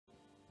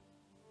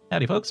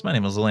Howdy folks, my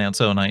name is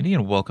Lance090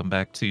 and welcome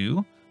back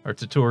to our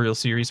tutorial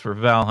series for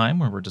Valheim,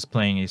 where we're just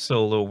playing a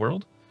solo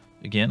world.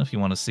 Again, if you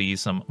want to see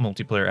some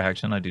multiplayer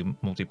action, I do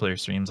multiplayer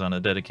streams on a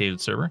dedicated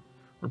server.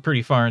 We're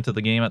pretty far into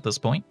the game at this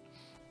point,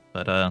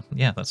 but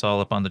yeah, that's all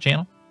up on the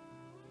channel.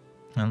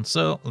 And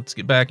so, let's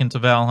get back into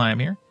Valheim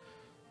here.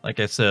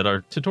 Like I said,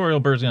 our tutorial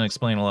bird's going to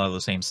explain a lot of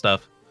the same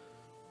stuff,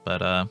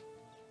 but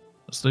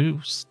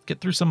let's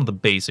get through some of the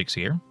basics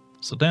here.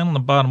 So down in the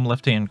bottom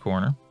left-hand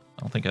corner,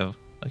 I don't think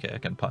okay,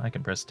 I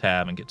can press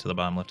tab and get to the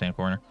bottom left-hand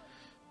corner.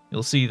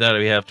 You'll see that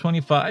we have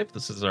 25.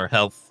 This is our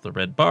health, the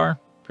red bar.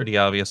 Pretty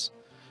obvious.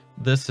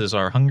 This is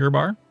our hunger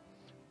bar.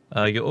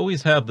 You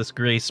always have this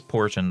grace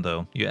portion,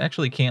 though. You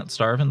actually can't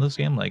starve in this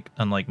game,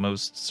 unlike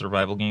most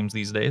survival games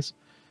these days.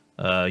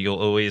 You'll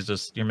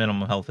always your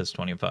minimum health is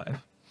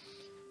 25.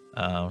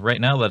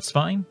 Right now, that's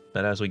fine,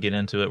 but as we get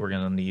into it, we're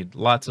going to need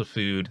lots of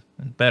food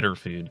and better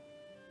food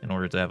in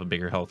order to have a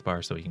bigger health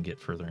bar so we can get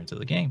further into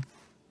the game.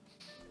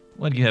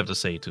 What do you have to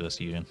say to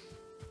us, Odin?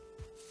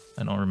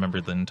 I don't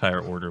remember the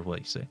entire order of what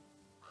you say.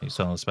 You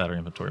tell us about our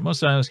inventory.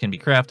 Most items can be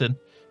crafted.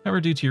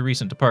 However, due to your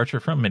recent departure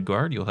from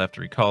Midgard, you'll have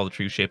to recall the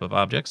true shape of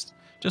objects.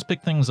 Just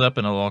pick things up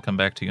and it'll all come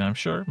back to you, I'm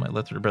sure. My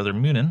letter brother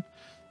Munin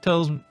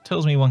tells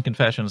me one can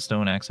fashion a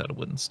stone axe out of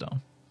wooden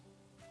stone.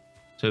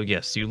 So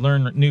yes, you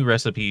learn new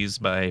recipes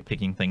by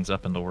picking things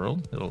up in the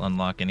world. It'll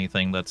unlock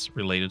anything that's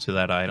related to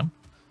that item.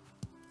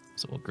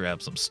 So we'll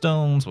grab some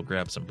stones, we'll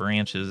grab some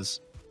branches.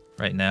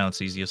 Right now,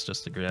 it's easiest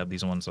just to grab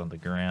these ones on the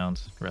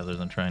ground rather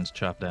than trying to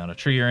chop down a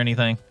tree or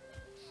anything.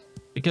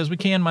 Because we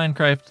can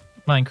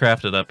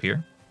Minecraft it up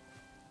here.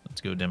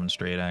 Let's go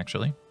demonstrate,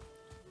 actually.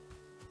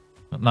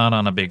 But not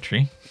on a big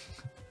tree.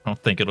 I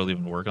don't think it'll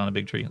even work on a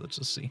big tree. Let's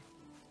just see.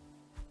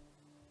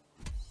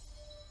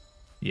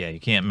 Yeah, you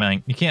can't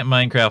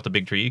Minecraft a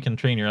big tree. You can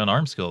train your own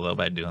arm skill, though,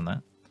 by doing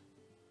that.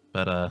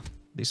 But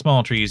these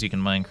small trees, you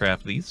can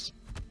Minecraft these.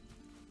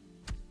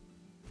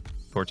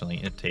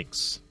 Fortunately, it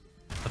takes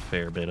a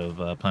fair bit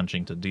of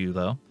punching to do,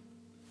 though,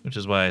 which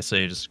is why I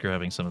say just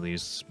grabbing some of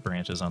these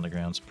branches on the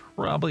ground is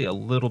probably a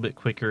little bit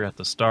quicker at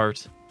the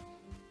start.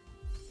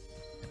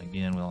 And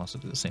again, we'll also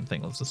do the same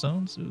thing with the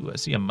stones. Ooh, I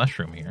see a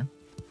mushroom here.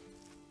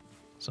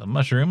 So a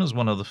mushroom is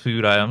one of the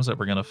food items that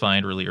we're going to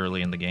find really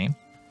early in the game.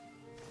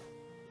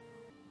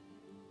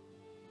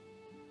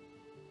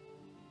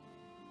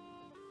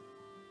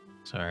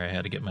 Sorry, I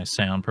had to get my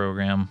sound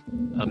program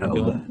up and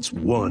going. Now that's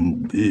one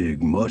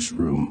big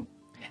mushroom.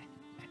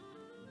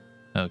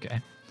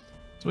 Okay,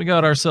 so we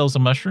got ourselves a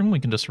mushroom. We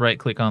can just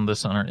right-click on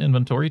this on our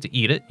inventory to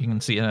eat it. You can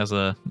see it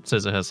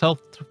says it has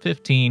health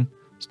 15,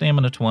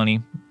 stamina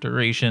 20,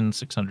 duration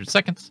 600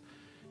 seconds,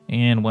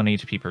 and 1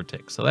 HP per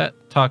tick. So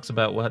that talks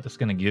about what it's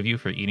going to give you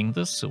for eating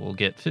this. So we'll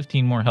get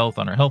 15 more health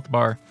on our health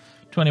bar,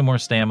 20 more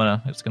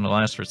stamina. It's going to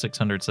last for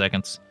 600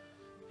 seconds,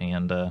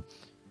 and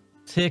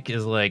tick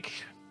is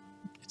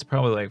it's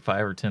probably like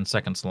 5 or 10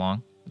 seconds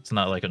long. It's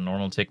not like a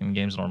normal tick in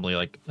games. Normally,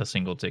 like a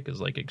single tick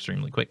is like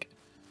extremely quick.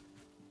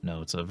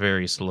 No, it's a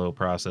very slow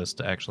process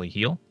to actually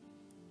heal.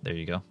 There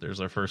you go. There's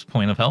our first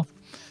point of health.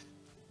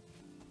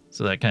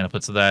 So that kind of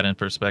puts that in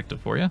perspective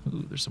for you.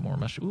 Ooh, there's some more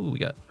mushrooms. Ooh, we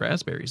got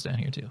raspberries down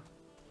here too.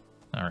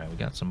 All right, we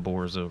got some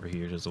boars over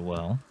here as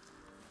well.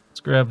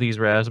 Let's grab these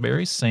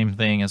raspberries. Same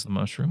thing as the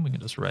mushroom. We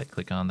can just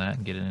right-click on that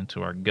and get it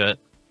into our gut.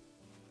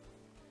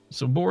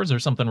 So boars are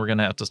something we're going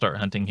to have to start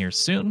hunting here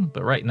soon,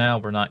 but right now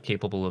we're not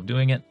capable of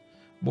doing it.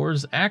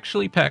 Boars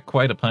actually pack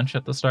quite a punch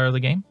at the start of the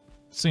game.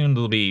 Soon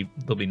they'll be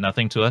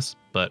nothing to us,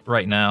 but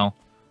right now,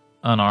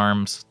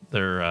 unarmed,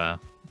 they're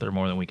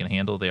more than we can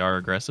handle. They are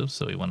aggressive,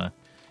 so we want to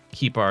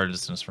keep our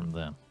distance from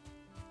them.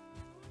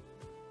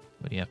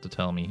 What do you have to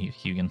tell me,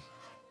 Hugin?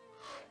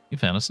 You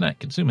found a snack.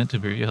 Consume it to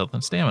improve your health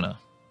and stamina.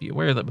 Be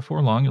aware that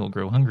before long you'll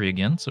grow hungry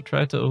again, so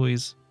try to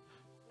always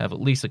have at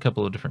least a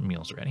couple of different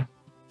meals ready.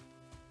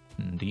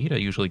 Indeed, I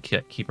usually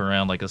keep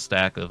around like a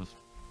stack of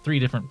 3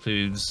 different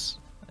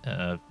foods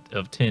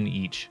of 10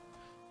 each,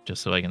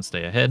 just so I can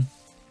stay ahead.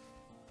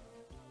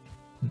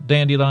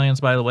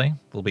 Dandelions, by the way,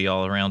 will be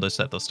all around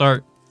us at the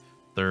start.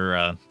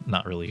 They're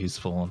not really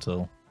useful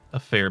until a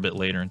fair bit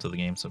later into the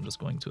game, so I'm just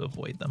going to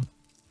avoid them.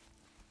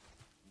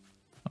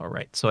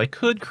 Alright, so I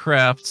could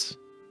craft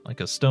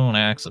like a stone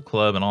axe, a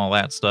club, and all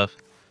that stuff.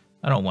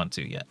 I don't want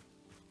to yet.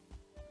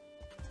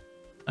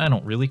 I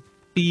don't really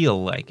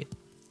feel like it.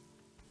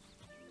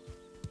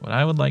 What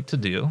I would like to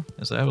do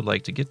is I would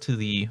like to get to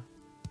the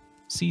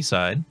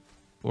seaside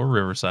or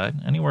riverside,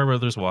 anywhere where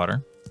there's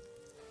water.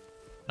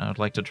 I would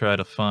like to try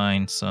to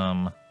find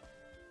some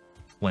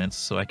flints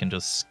so I can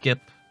just skip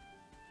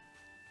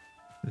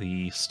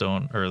the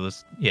stone,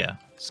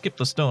 skip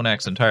the stone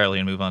axe entirely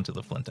and move on to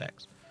the flint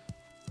axe,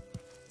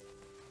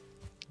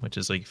 which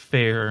is a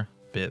fair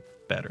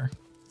bit better.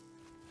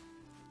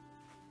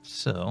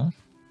 So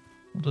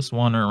we'll just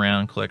wander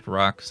around, collect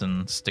rocks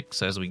and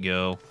sticks as we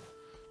go.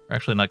 We're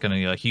actually not going to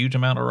need a huge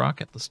amount of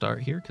rock at the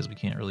start here because we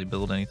can't really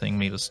build anything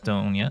made of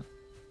stone yet.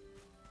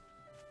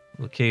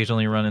 We'll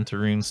occasionally run into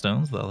rune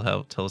stones. That'll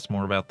help tell us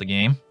more about the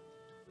game.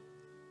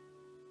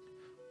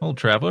 Old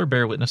traveler,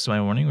 bear witness to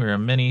my warning. There are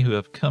many who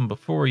have come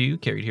before you,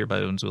 carried here by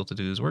Odin's will to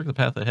do his work. The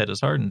path ahead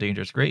is hard and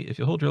dangerous great. If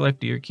you hold your life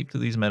dear, keep to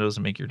these meadows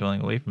and make your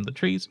dwelling away from the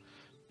trees.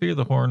 Fear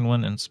the horned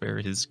one and spare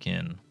his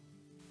kin.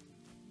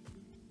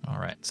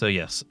 Alright, so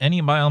yes,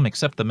 any biome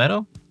except the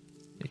meadow,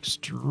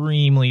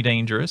 extremely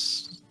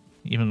dangerous.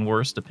 Even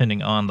worse,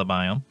 depending on the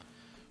biome.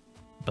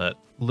 But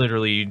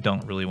literally, you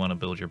don't really want to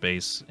build your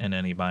base in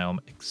any biome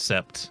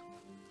except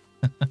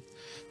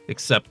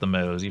except the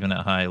meadows, even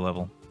at high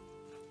level.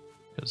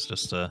 It's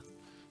just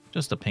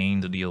a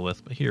pain to deal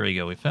with. But here we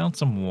go. We found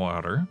some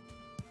water.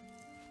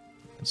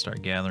 We can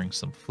start gathering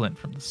some flint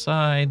from the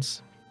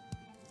sides.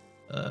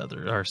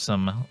 There are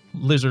some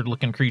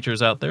lizard-looking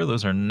creatures out there.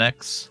 Those are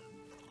necks.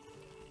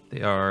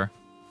 They are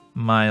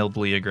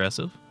mildly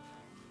aggressive.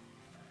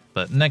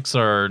 But necks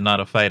are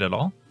not a fight at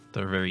all.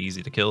 They're very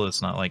easy to kill.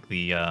 It's not like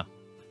the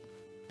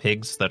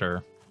pigs that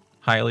are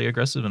highly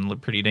aggressive and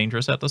look pretty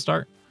dangerous at the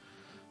start.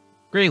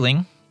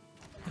 Greyling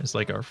is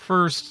like our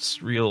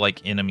first real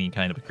like enemy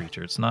kind of a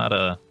creature. It's not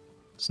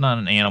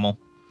an animal.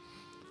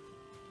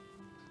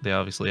 They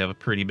obviously have a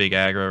pretty big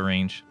aggro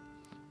range.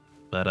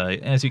 But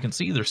as you can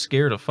see, they're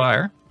scared of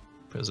fire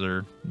because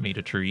they're made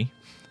of tree.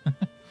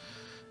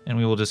 And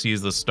we will just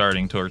use the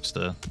starting torch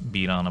to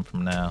beat on him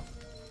from now.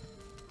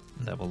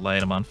 That will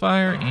light him on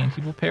fire and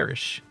he will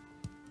perish.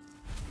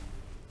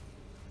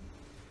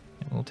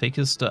 And we'll take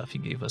his stuff. He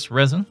gave us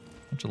resin,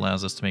 which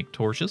allows us to make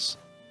torches.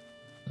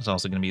 It's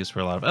also going to be used for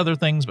a lot of other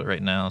things, but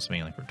right now it's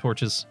mainly for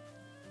torches.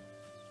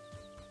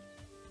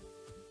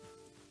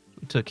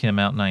 We took him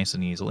out nice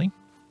and easily.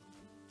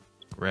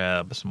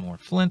 Grab some more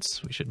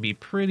flints. We should be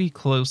pretty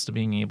close to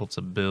being able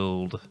to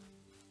build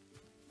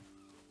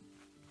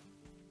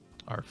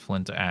our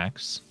flint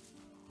axe.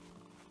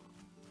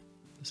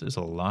 This is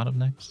a lot of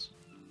necks.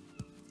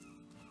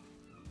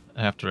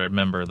 I have to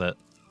remember that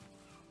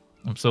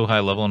I'm so high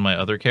level in my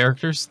other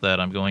characters that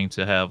I'm going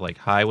to have like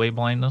highway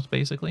blindness,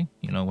 basically.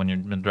 You know, when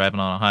you've been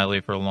driving on a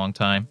highway for a long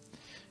time,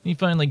 and you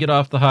finally get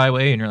off the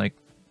highway and you're like,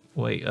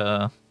 wait,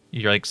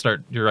 you're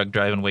like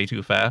driving way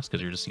too fast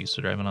because you're just used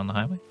to driving on the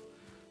highway.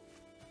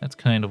 That's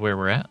kind of where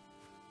we're at.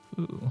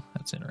 Ooh,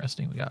 that's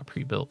interesting. We got a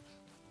pre-built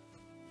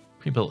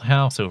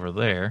house over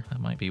there. That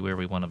might be where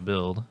we want to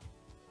build.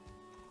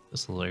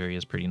 This little area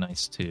is pretty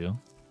nice too.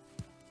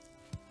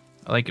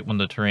 I like it when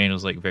the terrain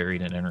was like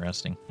varied and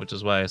interesting, which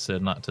is why I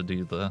said not to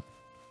do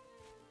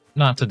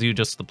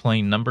just the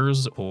plain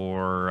numbers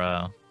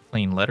or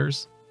plain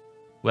letters.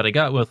 What I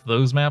got with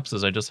those maps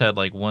is I just had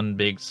like one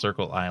big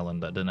circle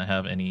island that didn't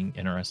have any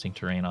interesting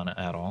terrain on it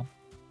at all.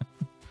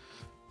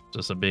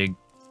 Just a big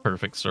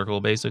perfect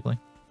circle, basically.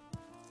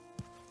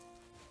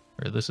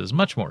 Where this is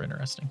much more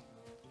interesting.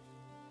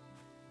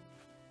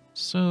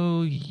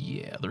 So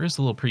yeah, there is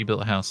a little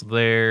pre-built house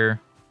there.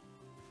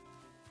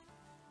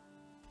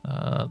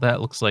 That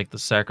looks like the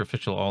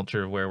sacrificial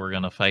altar where we're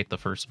going to fight the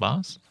first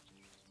boss.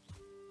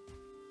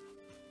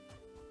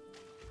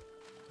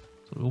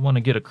 So we'll want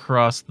to get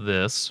across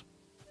this.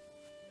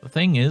 The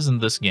thing is, in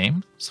this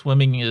game,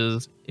 swimming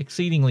is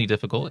exceedingly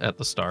difficult at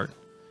the start.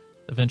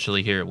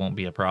 Eventually here it won't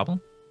be a problem.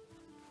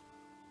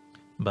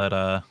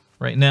 But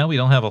right now we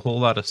don't have a whole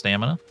lot of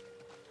stamina.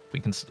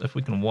 If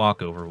we can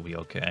walk over, we'll be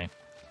okay.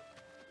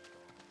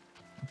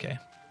 Okay,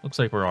 looks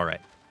like we're all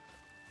right.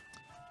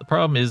 The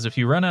problem is if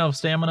you run out of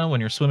stamina when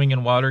you're swimming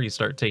in water, you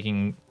start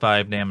taking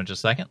 5 damage a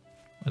second.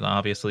 And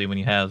obviously when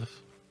you have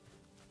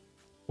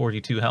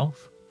 42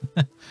 health,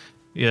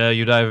 yeah,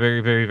 you die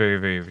very, very, very,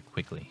 very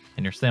quickly.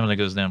 And your stamina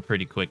goes down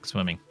pretty quick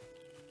swimming.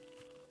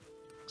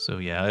 So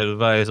yeah, I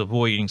advise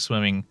avoiding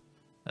swimming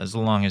as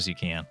long as you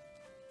can.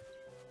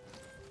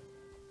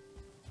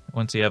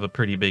 Once you have a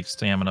pretty big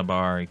stamina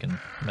bar, you can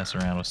mess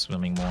around with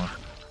swimming more.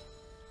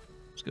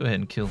 Let's go ahead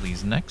and kill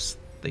these next.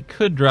 They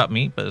could drop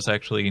meat, but it's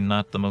actually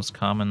not the most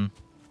common...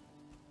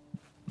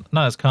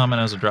 Not as common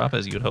as a drop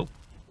as you'd hope.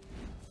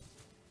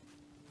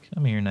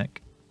 Come here,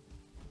 neck.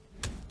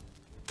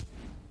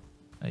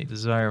 I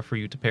desire for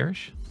you to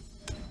perish.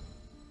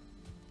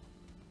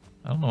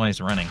 I don't know why he's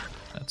running.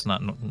 That's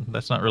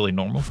not really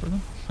normal for them.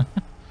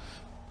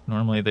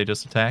 Normally they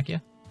just attack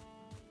you.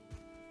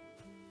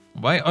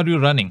 Why are you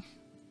running?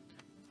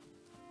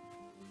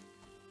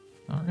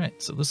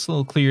 Alright, so this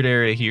little cleared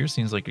area here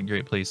seems like a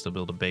great place to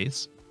build a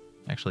base.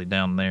 Actually,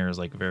 down there is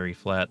like very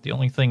flat. The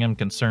only thing I'm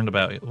concerned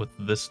about with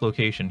this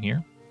location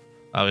here,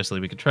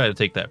 obviously we could try to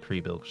take that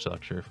pre-built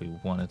structure if we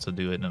wanted to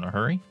do it in a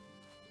hurry.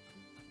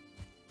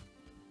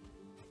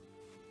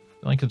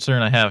 The only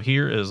concern I have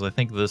here is I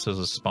think this is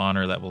a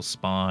spawner that will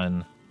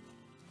spawn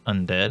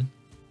undead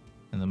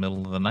in the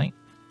middle of the night.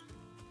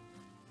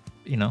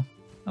 You know,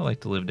 I like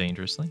to live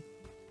dangerously.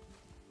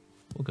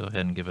 We'll go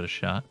ahead and give it a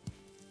shot.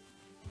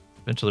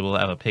 Eventually we'll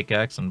have a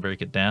pickaxe and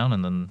break it down,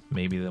 and then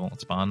maybe they won't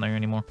spawn there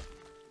anymore.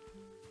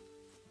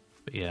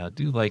 But yeah, I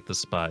do like the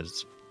spot.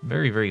 It's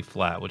very, very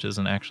flat, which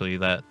isn't actually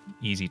that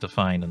easy to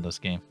find in this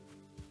game.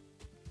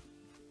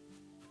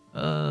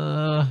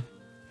 Yeah,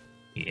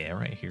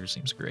 right here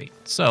seems great.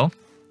 So,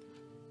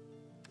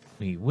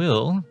 we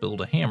will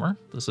build a hammer.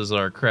 This is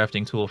our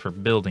crafting tool for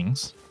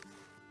buildings.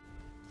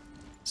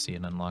 See,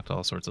 it unlocked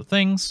all sorts of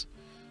things.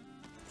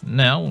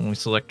 Now, when we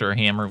select our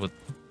hammer with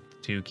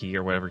 2 key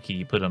or whatever key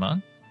you put it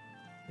on,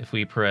 if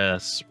we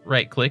press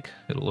right-click,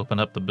 it'll open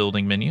up the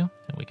building menu,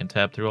 and we can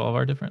tab through all of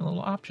our different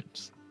little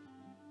options.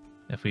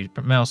 If we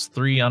mouse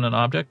 3 on an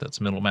object,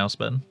 that's middle mouse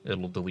button,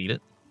 it'll delete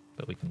it,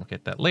 but we can look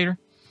at that later.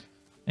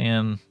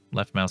 And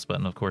left mouse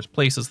button, of course,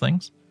 places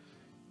things.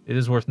 It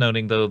is worth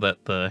noting, though,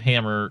 that the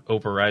hammer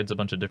overrides a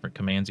bunch of different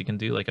commands you can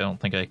do. Like, I don't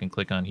think I can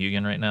click on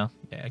Hugin right now.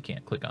 Yeah, I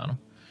can't click on him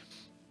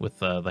with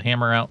the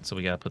hammer out, so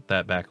we gotta put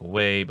that back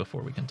away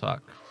before we can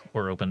talk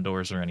or open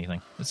doors or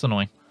anything. It's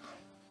annoying.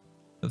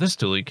 With this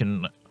tool, you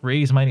can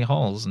raise mighty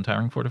halls and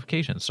towering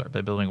fortifications. Start by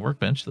building a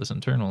workbench. This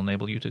in turn will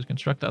enable you to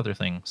construct other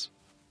things.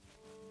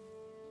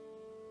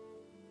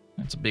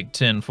 That's a big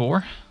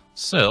 10-4.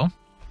 So,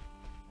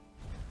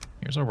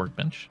 here's our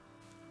workbench.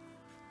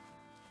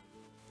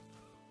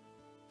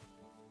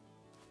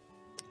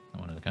 I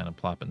wanted to kind of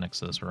plop it next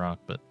to this rock,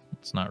 but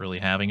it's not really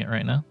having it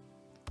right now.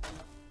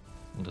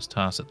 We'll just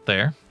toss it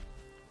there.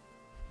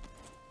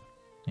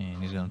 And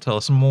he's going to tell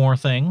us some more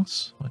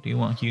things. What do you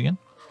want, Hugin?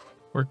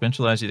 Workbench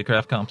allows you to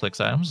craft complex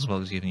items, as well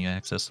as giving you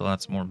access to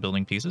lots more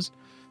building pieces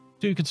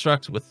to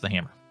construct with the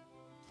hammer.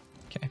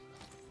 Okay.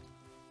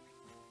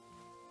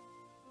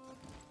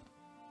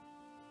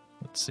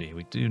 Let's see,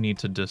 we do need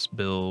to just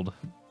build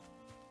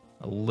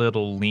a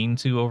little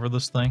lean-to over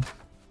this thing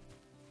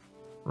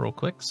real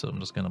quick, so I'm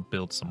just going to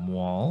build some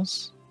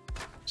walls,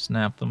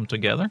 snap them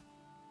together,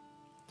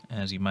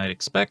 as you might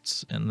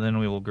expect, and then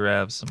we will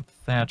grab some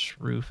thatch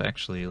roof.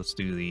 Actually, let's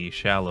do the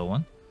shallow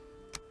one.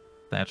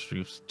 Thatch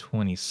roof's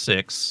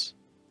 26.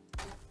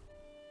 Yeah,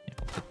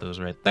 we'll put those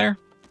right there,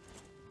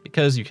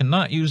 because you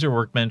cannot use your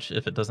workbench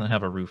if it doesn't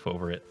have a roof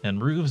over it.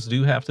 And roofs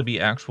do have to be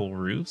actual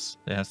roofs.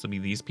 It has to be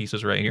these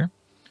pieces right here,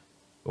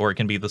 or it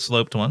can be the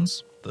sloped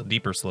ones, the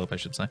deeper slope, I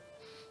should say.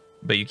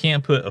 But you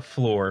can't put a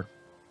floor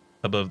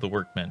above the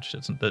workbench.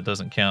 That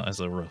doesn't count as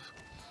a roof.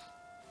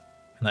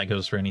 And that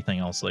goes for anything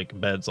else, like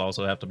beds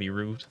also have to be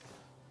roofed.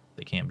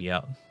 They can't be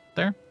out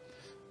there.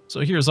 So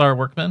here's our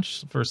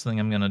workbench. The first thing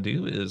I'm going to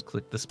do is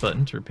click this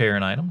button to repair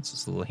an item. It's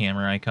this little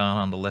hammer icon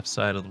on the left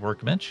side of the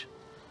workbench.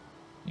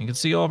 You can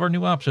see all of our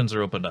new options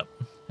are opened up.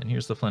 And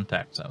here's the flint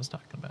axe I was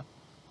talking about.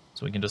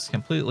 So we can just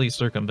completely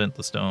circumvent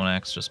the stone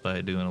axe just by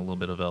doing a little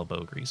bit of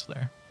elbow grease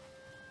there.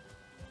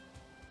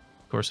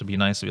 Of course, it'd be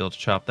nice to be able to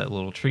chop that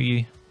little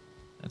tree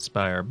that's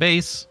by our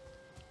base.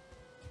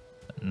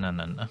 But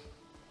no.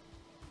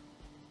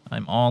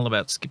 I'm all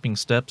about skipping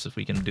steps if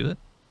we can do it.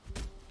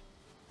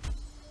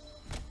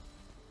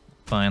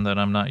 Find that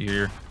I'm not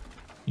your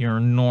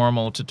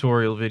normal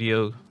tutorial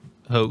video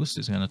host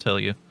who's going to tell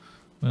you,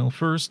 well,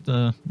 first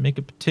make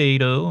a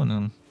potato and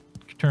then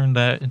turn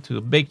that into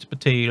a baked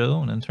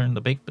potato and then turn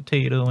the baked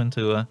potato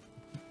into a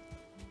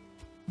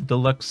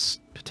deluxe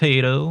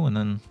potato and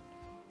then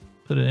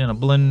put it in a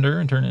blender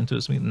and turn it into a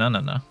smoothie.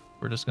 No.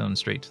 We're just going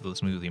straight to the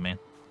smoothie, man.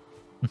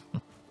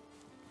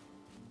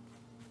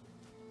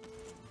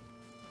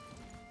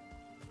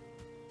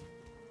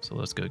 So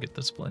let's go get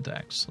this flint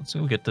axe. Let's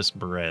go get this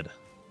bread.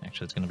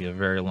 Actually, it's going to be a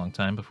very long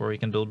time before we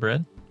can build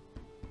bread.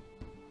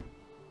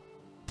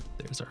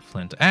 There's our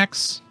flint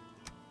axe.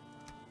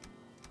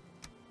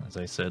 As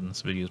I said,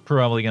 this video is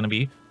probably going to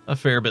be a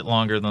fair bit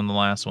longer than the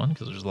last one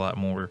because there's a lot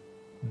more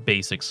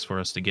basics for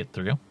us to get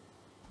through.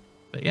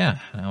 But yeah,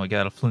 now we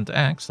got a flint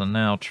axe, and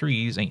now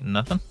trees ain't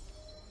nothing.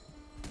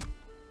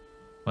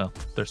 Well,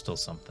 they're still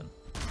something,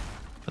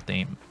 but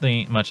they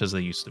ain't much as they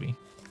used to be.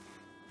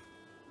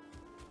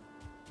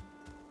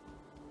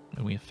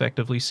 And we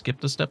effectively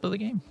skipped a step of the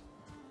game.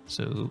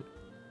 So,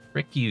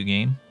 frick you,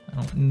 game. I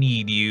don't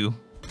need you.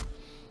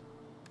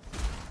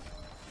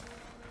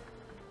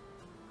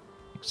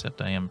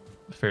 Except I am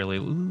fairly...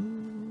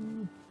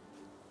 Ooh.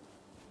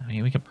 I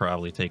mean, we could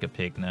probably take a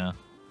pig now.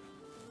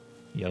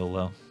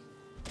 YOLO.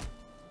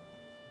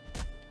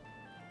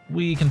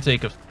 We can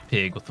take a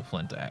pig with the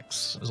flint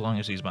axe, as long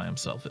as he's by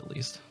himself at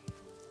least.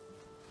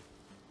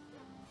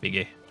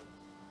 Piggy.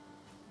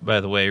 By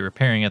the way,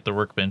 repairing at the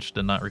workbench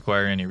did not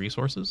require any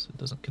resources. It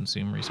doesn't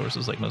consume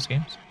resources like most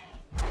games.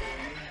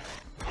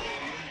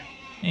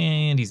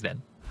 And he's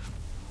dead.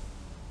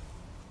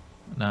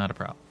 Not a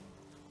problem.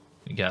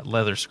 We got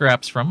leather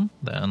scraps from him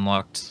that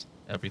unlocked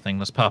everything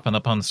that's popping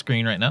up on the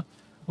screen right now,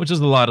 which is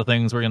a lot of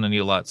things. We're going to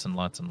need lots and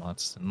lots and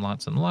lots and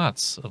lots and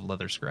lots of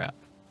leather scrap.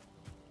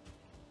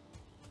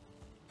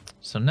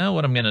 So now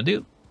what I'm going to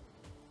do,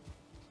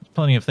 there's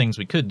plenty of things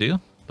we could do,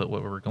 but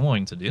what we're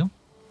going to do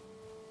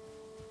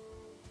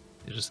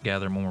is just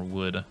gather more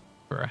wood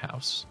for our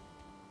house.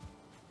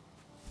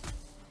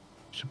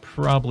 Should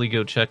probably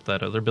go check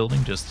that other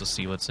building just to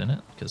see what's in it,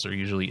 because there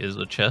usually is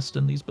a chest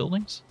in these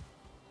buildings.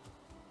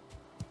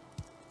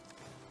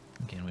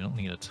 Again, we don't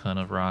need a ton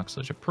of rocks,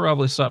 so I should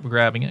probably stop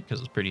grabbing it because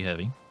it's pretty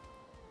heavy.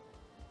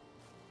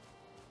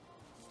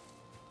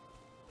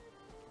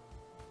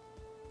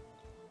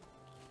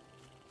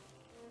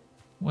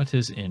 What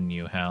is in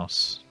you,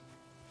 house?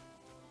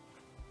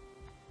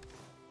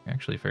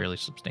 Actually fairly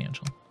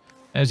substantial.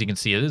 As you can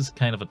see, it is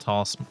kind of a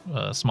tall,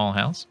 small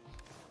house.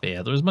 But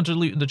yeah, there's a bunch of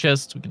loot in the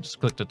chest. We can just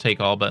click the take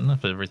all button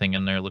if everything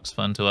in there looks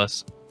fun to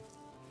us.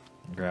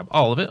 Grab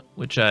all of it,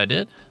 which I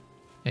did.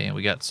 And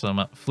we got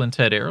some flint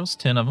head arrows,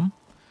 10 of them.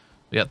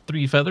 We got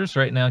 3 feathers.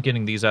 Right now,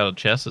 getting these out of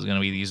chests is going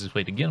to be the easiest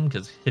way to get them,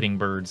 because hitting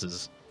birds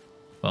is,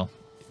 well,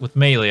 with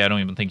melee, I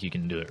don't even think you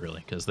can do it,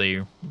 really, because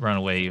they run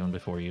away even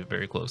before you get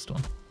very close to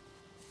them.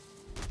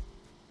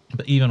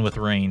 But even with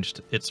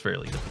ranged, it's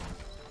fairly difficult.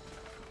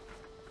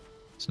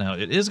 So now,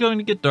 it is going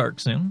to get dark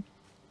soon.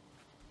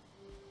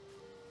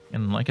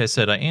 And like I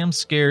said, I am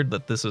scared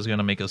that this is going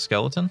to make a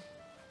skeleton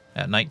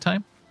at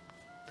nighttime.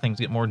 Things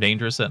get more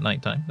dangerous at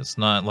nighttime. It's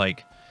not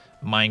like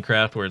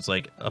Minecraft where it's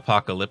like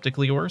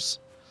apocalyptically worse,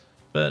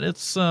 but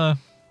it's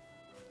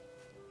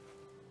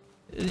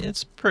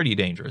pretty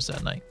dangerous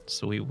at night.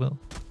 So we will.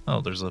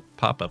 Oh, there's a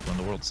pop-up when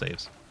the world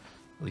saves,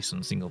 at least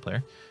in single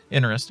player.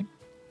 Interesting.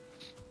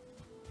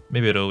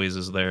 Maybe it always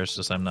is there. It's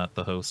just I'm not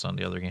the host on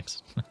the other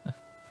games.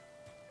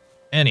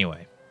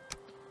 Anyway,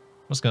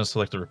 I'm just gonna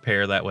select the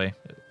repair that way.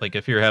 Like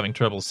if you're having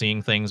trouble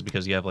seeing things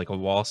because you have like a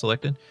wall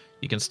selected,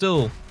 you can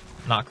still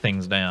knock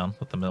things down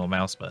with the middle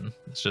mouse button.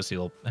 It's just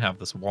you'll have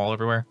this wall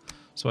everywhere.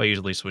 So I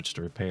usually switch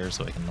to repair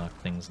so I can knock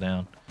things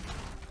down.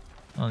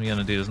 All I'm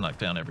gonna do is knock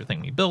down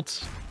everything we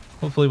built.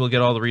 Hopefully we'll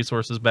get all the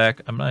resources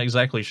back. I'm not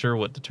exactly sure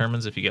what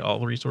determines if you get all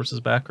the resources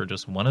back or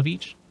just one of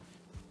each.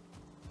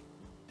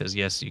 Because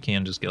yes, you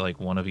can just get like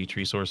one of each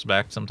resource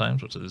back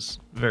sometimes, which is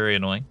very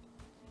annoying.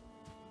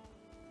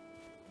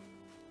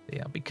 But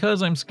yeah,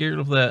 because I'm scared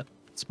of that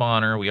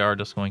spawner, we are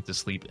just going to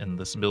sleep in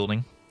this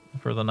building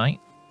for the night.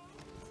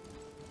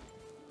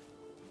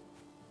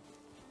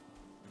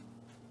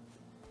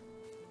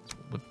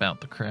 Whip out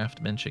the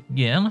craft bench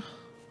again.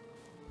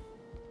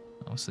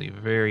 Obviously a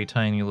very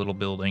tiny little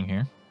building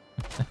here.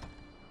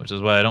 Which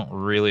is why I don't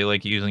really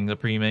like using the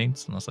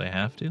pre-mades unless I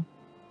have to.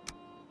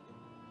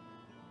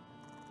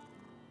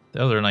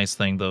 The other nice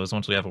thing though is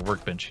once we have a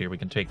workbench here, we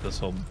can take this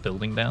whole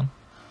building down.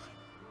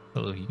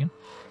 Hello, Hegan.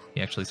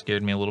 He actually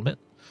scared me a little bit.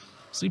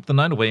 Sleep the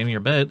night away in your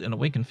bed and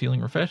awaken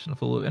feeling refreshed and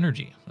full of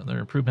energy. Another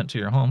improvement to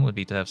your home would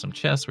be to have some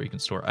chests where you can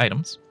store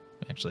items.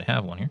 We actually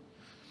have one here.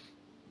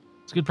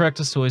 It's good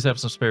practice to always have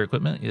some spare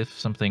equipment if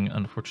something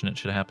unfortunate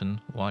should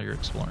happen while you're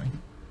exploring.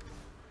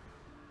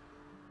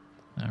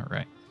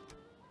 Alright.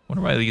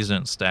 Wonder why these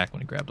didn't stack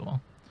when you grabbed them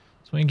all.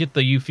 So we can get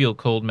the "you feel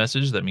cold"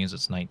 message. That means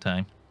it's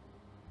nighttime.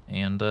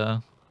 And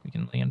we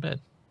can lay in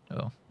bed.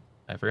 Oh,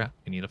 I forgot.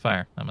 We need a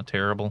fire. I'm a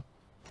terrible,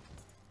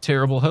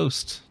 terrible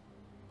host.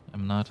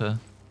 I'm not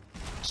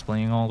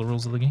displaying all the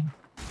rules of the game.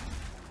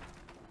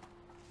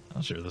 I'm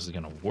not sure this is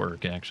going to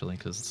work, actually,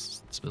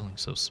 because this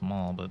building's so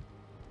small, but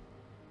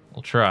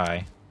we'll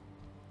try.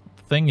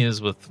 The thing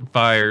is, with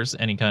fires,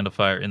 any kind of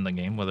fire in the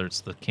game, whether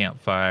it's the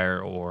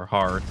campfire or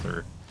hearth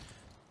or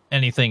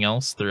anything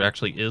else, there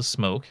actually is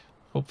smoke.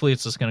 Hopefully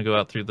it's just going to go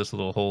out through this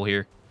little hole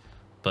here.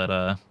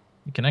 But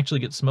you can actually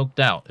get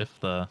smoked out if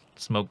the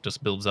smoke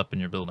just builds up in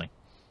your building.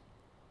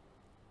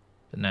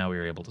 But now we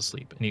are able to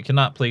sleep. And you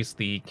cannot place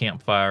the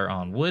campfire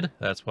on wood.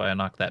 That's why I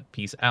knocked that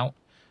piece out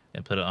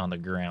and put it on the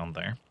ground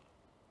there.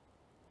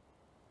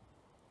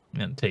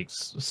 And it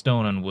takes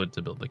stone and wood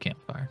to build the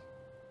campfire.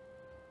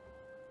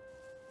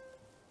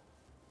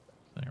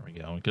 There we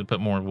go. We could put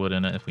more wood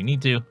in it if we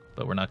need to,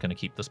 but we're not going to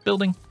keep this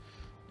building.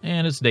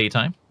 And it's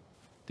daytime.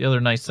 The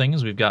other nice thing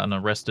is we've gotten a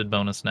rested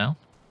bonus now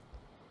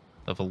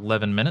of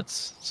 11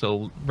 minutes.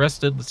 So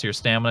rested lets your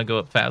stamina go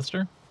up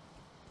faster.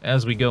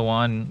 As we go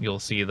on, you'll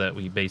see that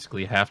we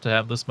basically have to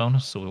have this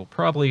bonus, so we'll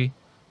probably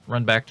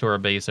run back to our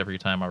base every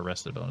time our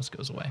rested bonus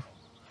goes away.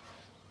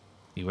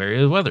 Beware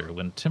of weather.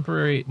 When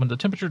the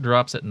temperature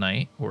drops at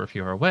night, or if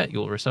you are wet, you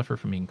will suffer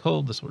from being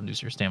cold. This will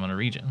reduce your stamina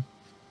regen.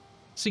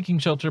 Seeking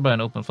shelter by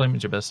an open flame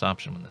is your best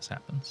option when this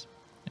happens.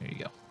 There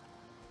you go.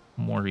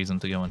 More reason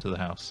to go into the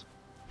house.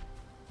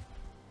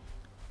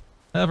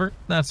 However,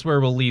 that's where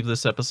we'll leave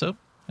this episode.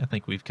 I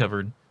think we've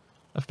covered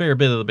a fair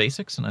bit of the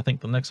basics, and I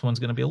think the next one's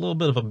going to be a little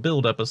bit of a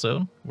build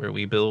episode, where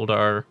we build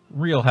our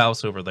real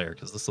house over there,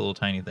 because this little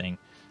tiny thing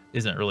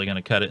isn't really going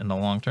to cut it in the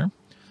long term.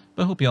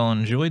 But I hope you all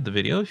enjoyed the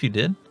video. If you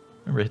did,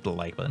 remember to hit the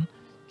like button,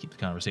 keep the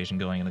conversation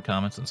going in the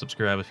comments, and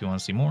subscribe if you want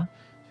to see more.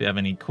 If you have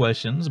any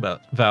questions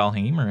about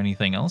Valheim or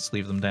anything else,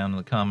 leave them down in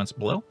the comments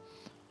below.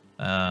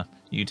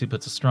 YouTube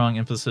puts a strong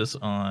emphasis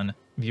on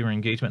viewer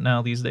engagement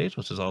now these days,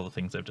 which is all the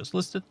things I've just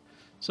listed.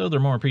 So they're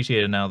more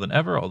appreciated now than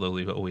ever, although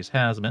it always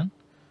has been.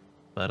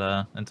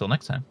 But until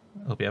next time,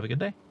 I hope you have a good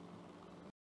day.